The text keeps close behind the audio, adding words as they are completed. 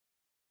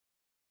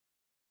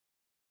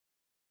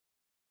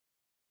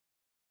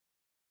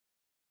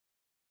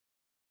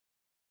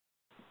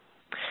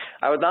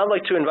I would now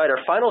like to invite our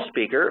final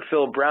speaker,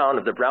 Phil Brown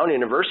of the Brown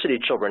University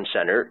Children's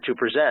Center, to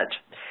present.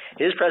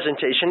 His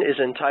presentation is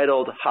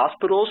entitled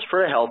Hospitals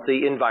for a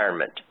Healthy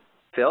Environment.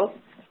 Phil?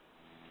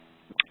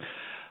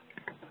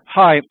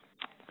 Hi.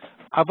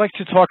 I'd like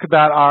to talk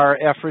about our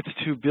efforts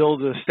to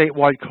build a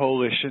statewide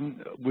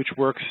coalition which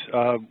works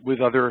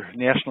with other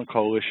national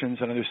coalitions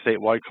and other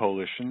statewide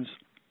coalitions.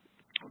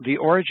 The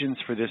origins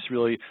for this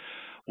really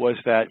was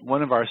that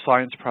one of our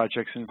science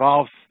projects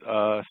involved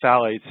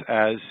phthalates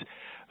as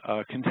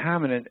a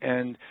contaminant,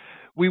 and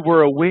we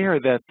were aware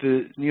that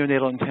the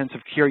neonatal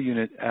intensive care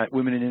unit at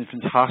Women and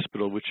Infants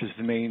Hospital, which is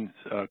the main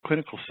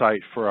clinical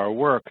site for our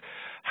work,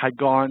 had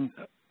gone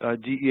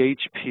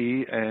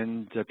DEHP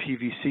and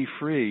PVC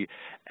free,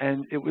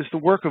 and it was the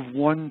work of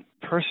one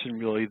person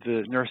really,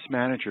 the nurse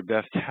manager,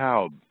 Beth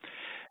Taub.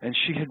 And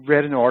she had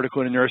read an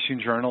article in a nursing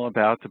journal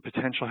about the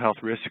potential health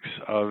risks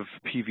of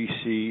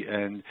PVC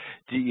and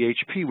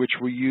DEHP, which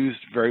were used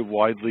very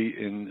widely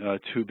in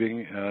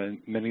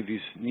tubing. Many of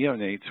these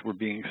neonates were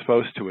being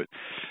exposed to it.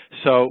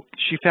 So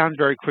she found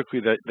very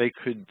quickly that they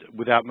could,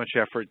 without much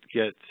effort,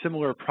 get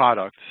similar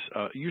products,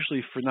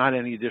 usually for not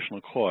any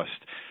additional cost.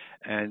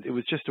 And it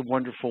was just a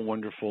wonderful,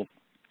 wonderful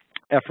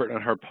effort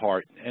on her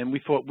part. And we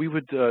thought we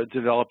would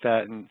develop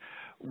that and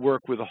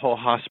work with the whole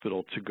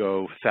hospital to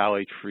go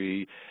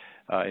phthalate-free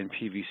and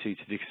PVC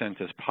to the extent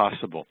as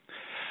possible.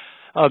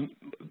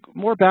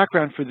 More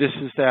background for this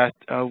is that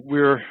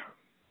we're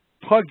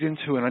plugged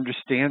into an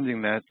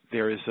understanding that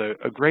there is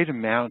a great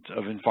amount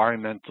of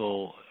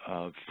environmental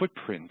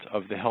footprint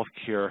of the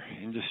healthcare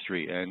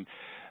industry. And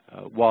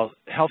while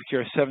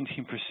healthcare is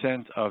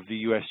 17% of the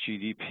U.S.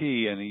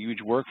 GDP and a huge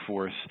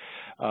workforce,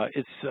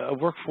 it's a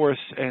workforce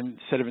and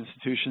set of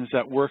institutions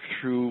that work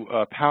through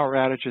power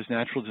outages,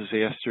 natural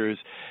disasters,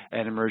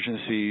 and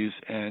emergencies,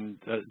 and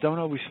don't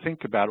always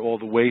think about all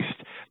the waste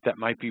that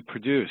might be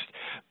produced.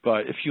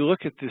 But if you look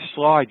at this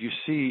slide, you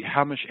see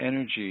how much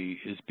energy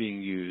is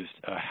being used,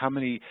 how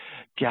many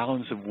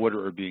gallons of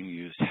water are being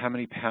used, how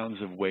many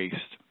pounds of waste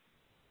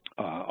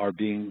are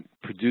being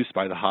produced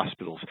by the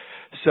hospitals.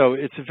 So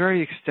it's a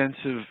very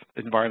extensive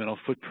environmental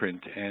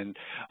footprint, and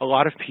a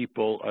lot of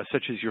people,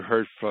 such as you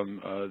heard from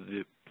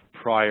the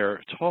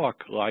prior talk,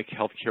 like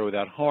Healthcare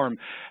Without Harm,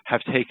 have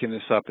taken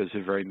this up as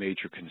a very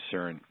major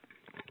concern.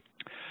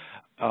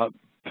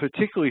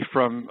 Particularly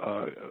from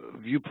a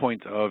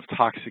viewpoint of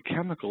toxic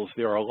chemicals,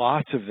 there are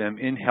lots of them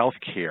in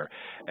healthcare,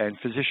 and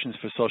Physicians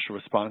for Social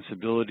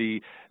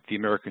Responsibility, the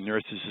American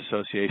Nurses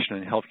Association,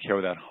 and Healthcare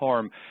Without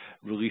Harm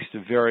released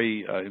a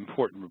very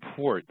important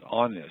report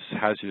on this,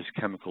 hazardous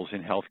chemicals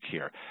in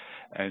healthcare.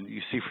 And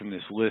you see from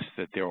this list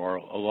that there are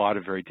a lot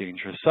of very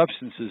dangerous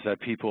substances that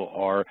people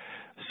are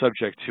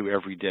subject to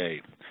every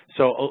day.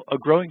 So a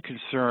growing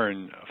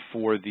concern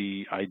for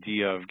the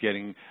idea of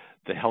getting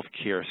the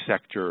healthcare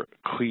sector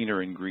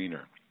cleaner and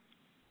greener.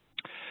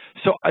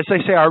 So as I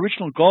say, our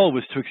original goal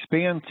was to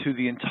expand to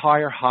the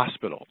entire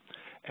hospital,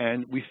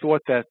 and we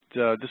thought that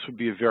this would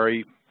be a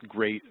very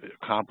great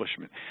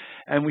accomplishment.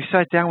 And we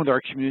sat down with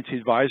our community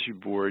advisory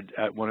board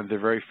at one of the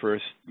very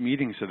first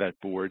meetings of that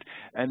board,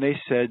 and they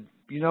said,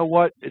 you know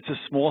what, it's a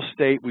small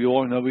state, we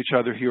all know each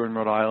other here in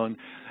Rhode Island,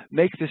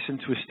 make this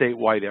into a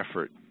statewide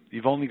effort.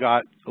 You've only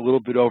got a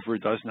little bit over a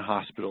dozen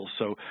hospitals,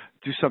 so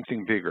do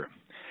something bigger.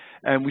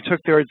 And we took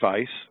their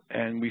advice,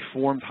 and we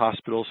formed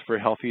Hospitals for a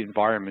Healthy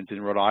Environment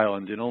in Rhode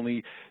Island, and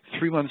only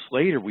 3 months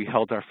later, we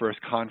held our first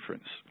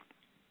conference.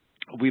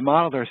 We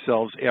modeled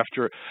ourselves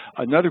after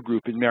another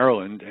group in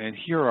Maryland, and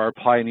here are our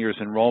pioneers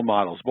and role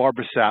models.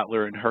 Barbara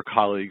Sattler and her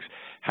colleagues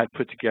had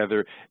put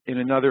together, in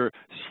another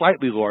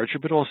slightly larger,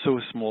 but also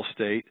a small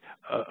state,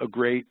 a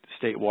great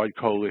statewide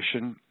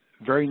coalition,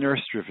 very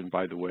nurse-driven,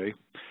 by the way.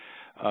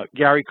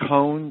 Gary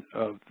Cohn,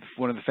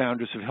 one of the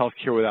founders of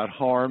Healthcare Without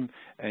Harm,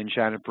 and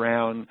Janet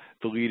Brown,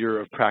 the leader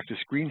of Practice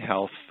Green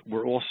Health,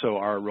 were also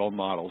our role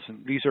models.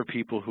 And these are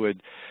people who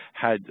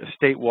had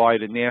a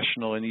statewide, a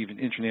national, and even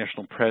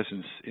international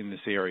presence in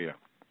this area.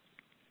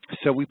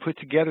 So we put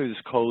together this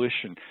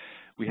coalition.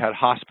 We had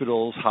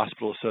hospitals,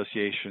 hospital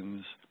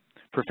associations,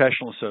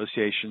 professional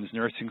associations,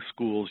 nursing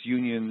schools,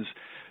 unions,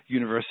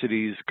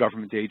 universities,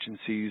 government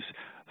agencies,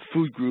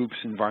 food groups,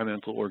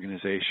 environmental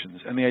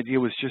organizations. And the idea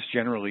was just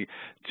generally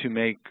to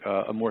make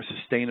a more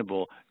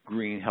sustainable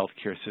green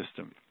healthcare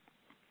system.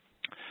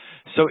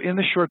 So in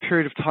the short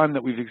period of time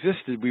that we've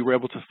existed, we were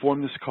able to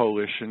form this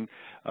coalition,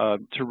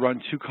 to run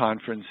 2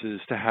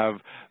 conferences, to have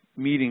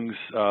meetings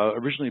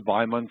originally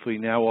bi-monthly,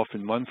 now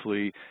often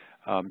monthly.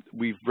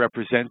 We've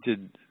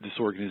represented this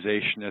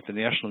organization at the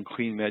National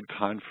Clean Med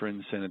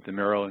Conference and at the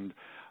Maryland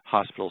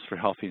Hospitals for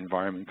Healthy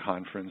Environment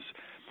Conference.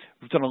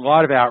 We've done a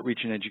lot of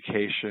outreach and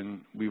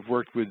education. We've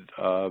worked with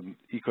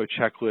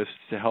eco-checklists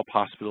to help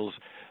hospitals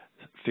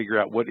figure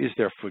out what is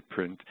their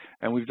footprint,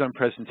 and we've done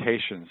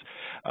presentations.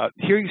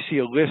 Here you see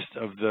a list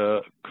of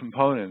the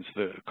components,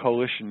 the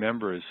coalition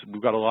members.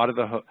 We've got a lot of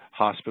the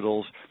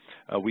hospitals.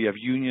 We have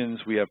unions,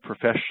 we have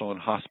professional and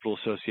hospital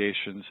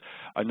associations,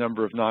 a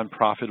number of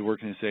nonprofit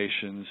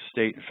organizations,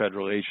 state and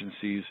federal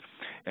agencies,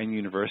 and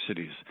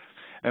universities.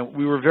 And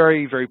we were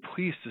very, very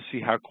pleased to see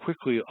how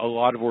quickly a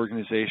lot of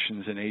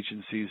organizations and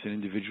agencies and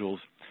individuals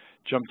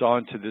jumped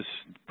onto this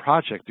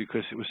project,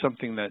 because it was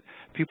something that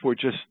people were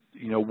just,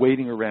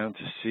 waiting around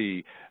to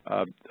see.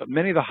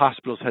 Many of the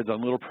hospitals had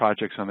done little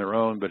projects on their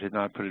own, but had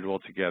not put it all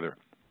together.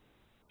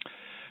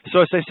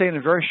 So as I say, in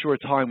a very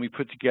short time, we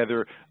put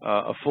together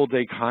a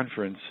full-day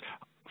conference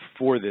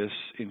for this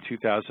in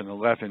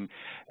 2011,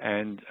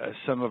 and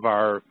some of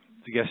our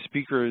guest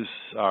speakers,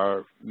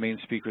 our main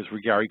speakers, were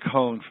Gary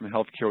Cohn from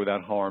Healthcare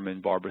Without Harm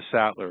and Barbara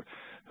Sattler,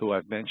 who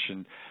I've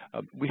mentioned.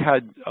 We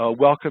had a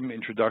welcome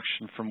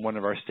introduction from one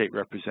of our state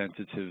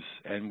representatives,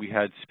 and we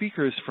had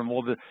speakers from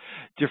all the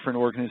different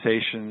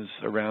organizations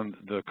around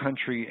the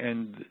country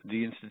and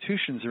the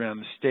institutions around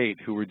the state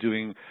who were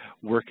doing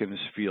work in this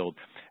field.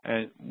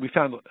 And we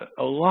found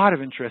a lot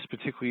of interest,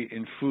 particularly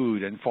in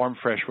food, and Farm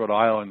Fresh Rhode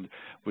Island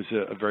was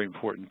a very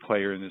important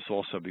player in this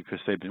also, because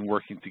they've been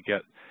working to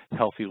get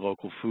healthy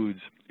local foods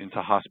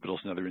into hospitals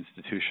and other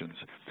institutions.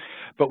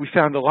 But we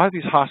found a lot of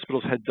these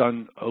hospitals had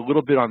done a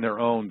little bit on their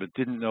own, but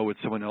didn't know what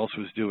someone else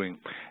was doing,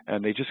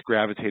 and they just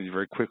gravitated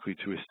very quickly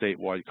to a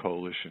statewide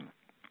coalition.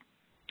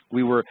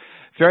 We were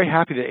very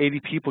happy that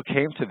 80 people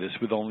came to this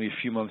with only a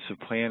few months of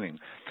planning.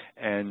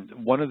 And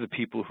one of the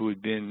people who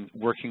had been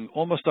working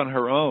almost on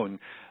her own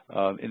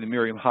in the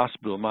Miriam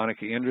Hospital,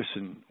 Monica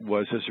Anderson,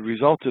 was, as a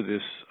result of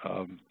this,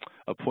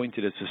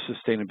 appointed as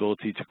a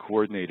sustainability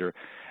coordinator.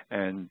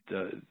 And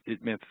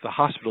it meant that the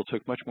hospital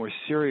took much more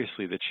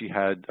seriously that she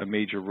had a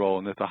major role,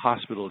 and that the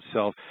hospital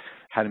itself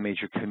had a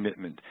major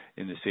commitment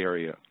in this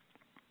area.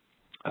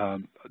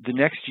 The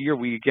next year,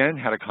 we again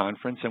had a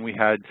conference, and we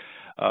had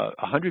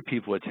 100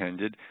 people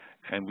attended,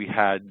 and we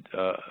had,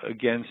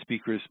 again,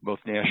 speakers both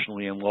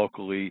nationally and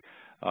locally,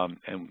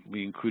 and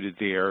we included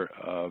there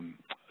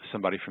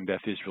somebody from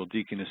Beth Israel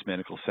Deaconess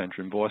Medical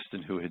Center in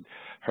Boston, who had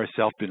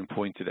herself been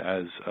appointed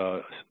as a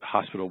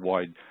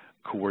hospital-wide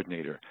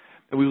coordinator.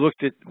 And we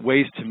looked at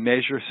ways to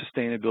measure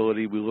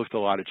sustainability. We looked a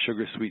lot at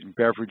sugar-sweetened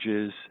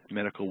beverages,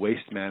 medical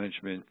waste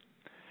management,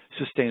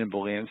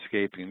 sustainable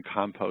landscaping and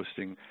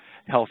composting,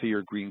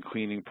 healthier green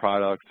cleaning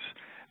products,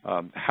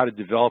 how to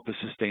develop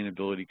a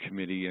sustainability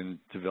committee and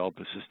develop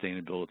a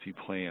sustainability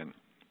plan.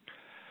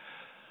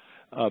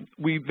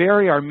 We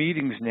vary our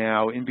meetings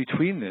now in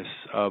between this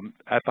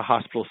at the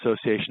Hospital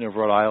Association of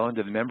Rhode Island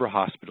and the member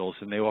hospitals,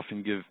 and they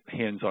often give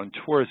hands-on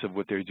tours of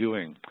what they're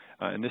doing.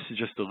 And this is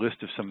just a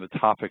list of some of the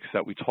topics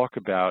that we talk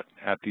about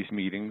at these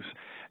meetings,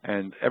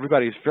 and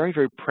everybody is very,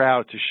 very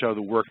proud to show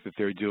the work that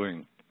they're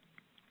doing.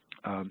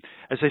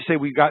 As I say,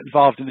 we got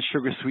involved in the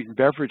sugar-sweetened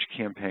beverage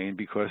campaign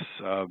because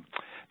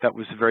that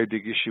was a very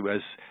big issue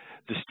as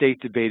the state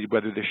debated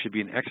whether there should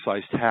be an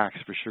excise tax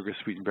for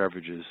sugar-sweetened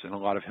beverages, and a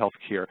lot of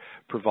healthcare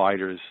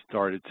providers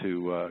started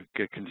to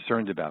get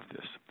concerned about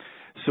this.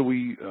 So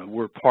we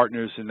were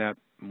partners in that.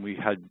 We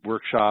had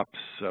workshops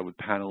with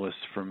panelists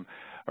from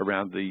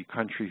around the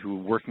country who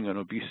were working on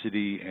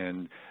obesity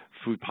and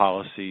food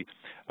policy,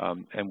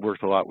 and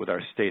worked a lot with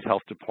our state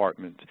health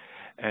department.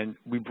 And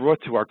we brought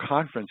to our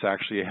conference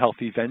actually a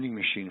healthy vending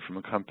machine from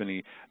a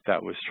company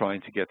that was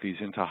trying to get these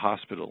into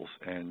hospitals,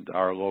 and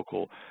our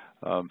local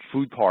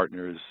food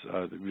partners,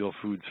 the Real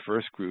Foods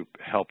First group,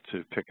 helped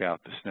to pick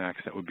out the snacks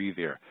that would be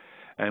there.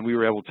 And we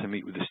were able to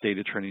meet with the State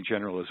Attorney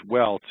General as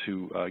well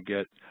to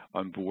get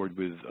on board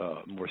with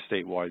a more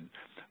statewide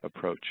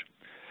approach.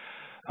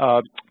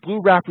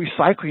 Blue wrap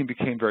recycling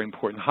became very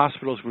important.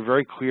 Hospitals were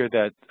very clear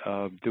that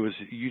there was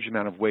a huge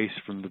amount of waste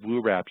from the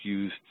blue wrap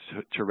used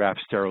to wrap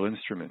sterile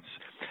instruments.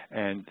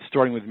 And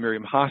starting with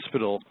Miriam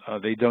Hospital,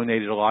 they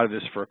donated a lot of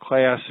this for a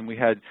class, and we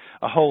had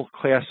a whole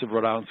class of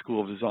Rhode Island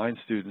School of Design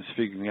students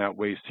figuring out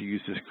ways to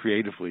use this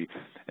creatively.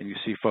 And you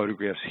see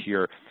photographs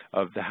here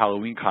of the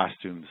Halloween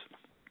costumes.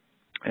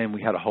 And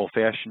we had a whole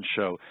fashion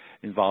show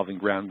involving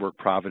Groundwork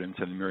Providence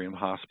and the Miriam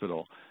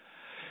Hospital.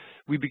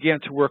 We began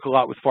to work a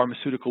lot with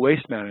pharmaceutical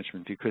waste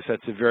management because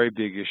that's a very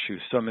big issue.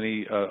 So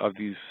many of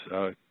these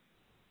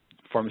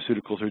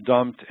pharmaceuticals are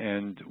dumped,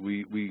 and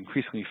we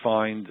increasingly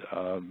find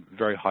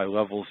very high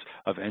levels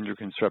of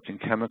endocrine-disrupting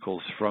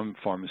chemicals from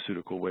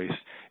pharmaceutical waste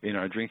in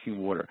our drinking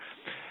water.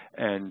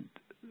 And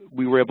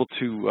we were able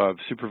to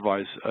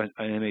supervise an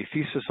MA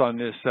thesis on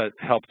this that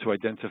helped to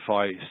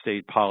identify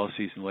state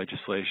policies and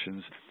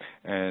legislations,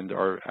 and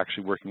are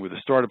actually working with a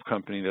startup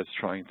company that's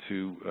trying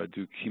to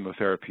do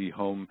chemotherapy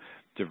home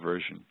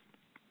diversion.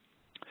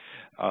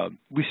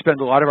 We spend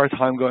a lot of our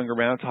time going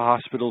around to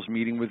hospitals,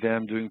 meeting with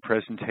them, doing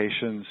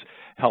presentations,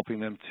 helping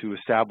them to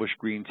establish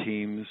green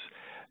teams.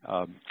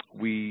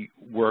 We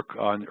work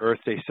on Earth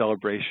Day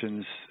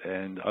celebrations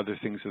and other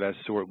things of that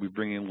sort. We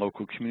bring in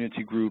local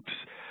community groups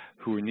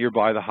who are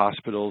nearby the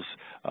hospitals.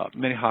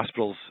 Many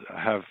hospitals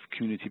have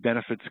community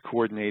benefits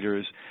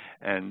coordinators,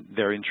 and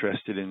they're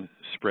interested in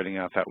spreading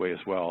out that way as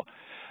well.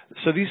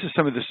 So these are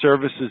some of the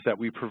services that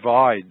we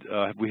provide.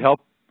 We help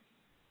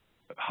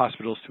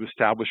hospitals to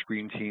establish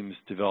green teams,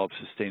 develop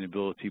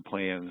sustainability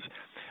plans.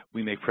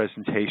 We make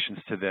presentations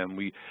to them.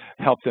 We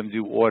help them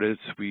do audits.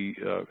 We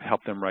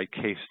help them write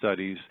case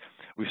studies.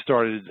 We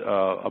started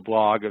a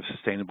blog of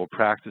sustainable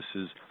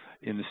practices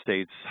in the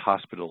state's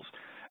hospitals.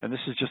 And this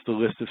is just a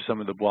list of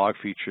some of the blog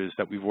features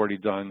that we've already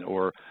done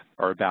or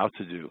are about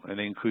to do. And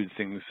they include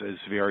things as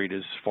varied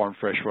as Farm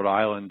Fresh Rhode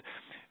Island,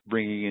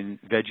 bringing in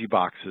veggie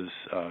boxes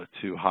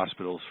to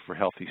hospitals for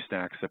healthy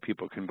snacks that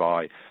people can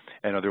buy,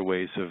 and other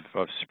ways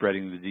of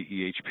spreading the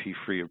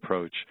DEHP-free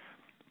approach.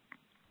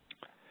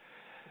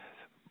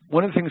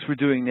 One of the things we're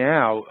doing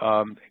now,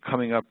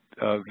 coming up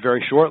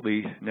very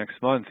shortly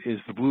next month, is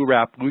the Blue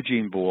Wrap Blue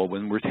Jean Bowl,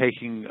 when we're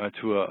taking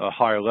to a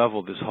higher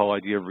level this whole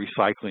idea of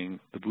recycling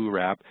the blue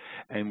wrap,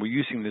 and we're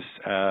using this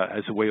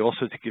as a way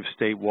also to give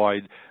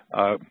statewide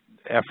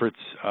efforts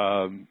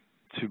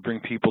to bring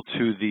people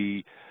to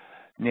the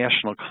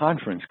national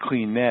conference,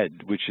 Clean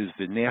Med, which is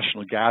the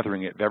national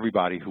gathering of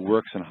everybody who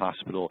works in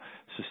hospital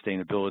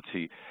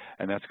sustainability,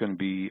 and that's going to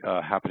be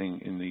happening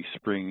in the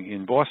spring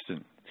in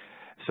Boston.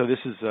 So this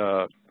is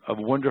a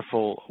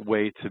wonderful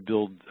way to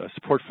build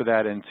support for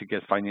that and to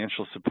get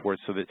financial support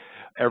so that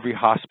every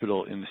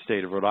hospital in the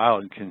state of Rhode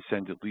Island can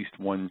send at least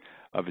one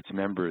of its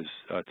members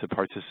to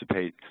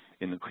participate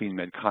in the Clean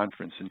Med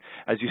Conference. And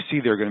as you see,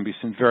 there are going to be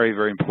some very,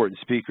 very important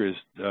speakers.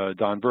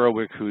 Don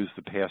Berwick, who's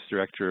the past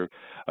director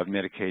of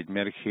Medicaid and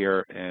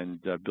Medicare,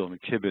 and Bill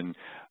McKibben,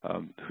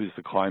 who's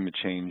the climate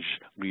change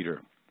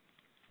leader.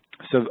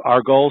 So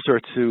our goals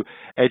are to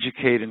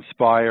educate,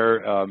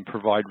 inspire,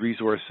 provide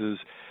resources,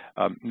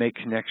 make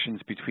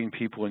connections between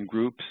people and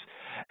groups.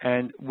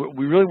 And what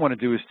we really want to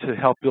do is to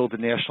help build a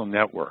national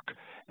network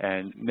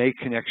and make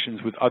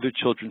connections with other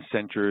children's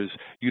centers,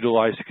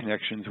 utilize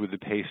connections with the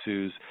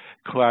PACEs,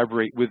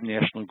 collaborate with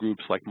national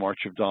groups like March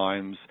of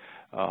Dimes,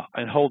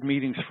 and hold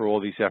meetings for all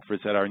these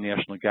efforts at our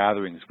national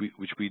gatherings,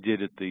 which we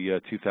did at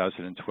the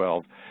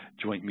 2012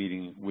 joint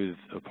meeting with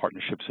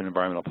Partnerships in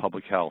Environmental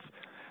Public Health.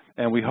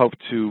 And we hope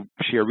to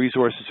share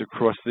resources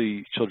across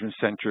the children's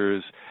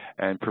centers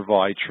and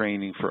provide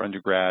training for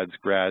undergrads,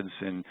 grads,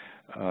 and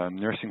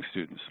nursing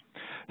students.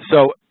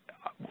 So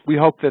we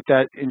hope that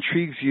that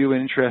intrigues you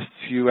and interests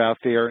you out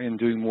there in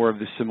doing more of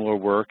this similar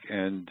work,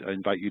 and I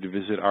invite you to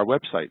visit our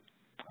website.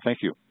 Thank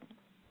you.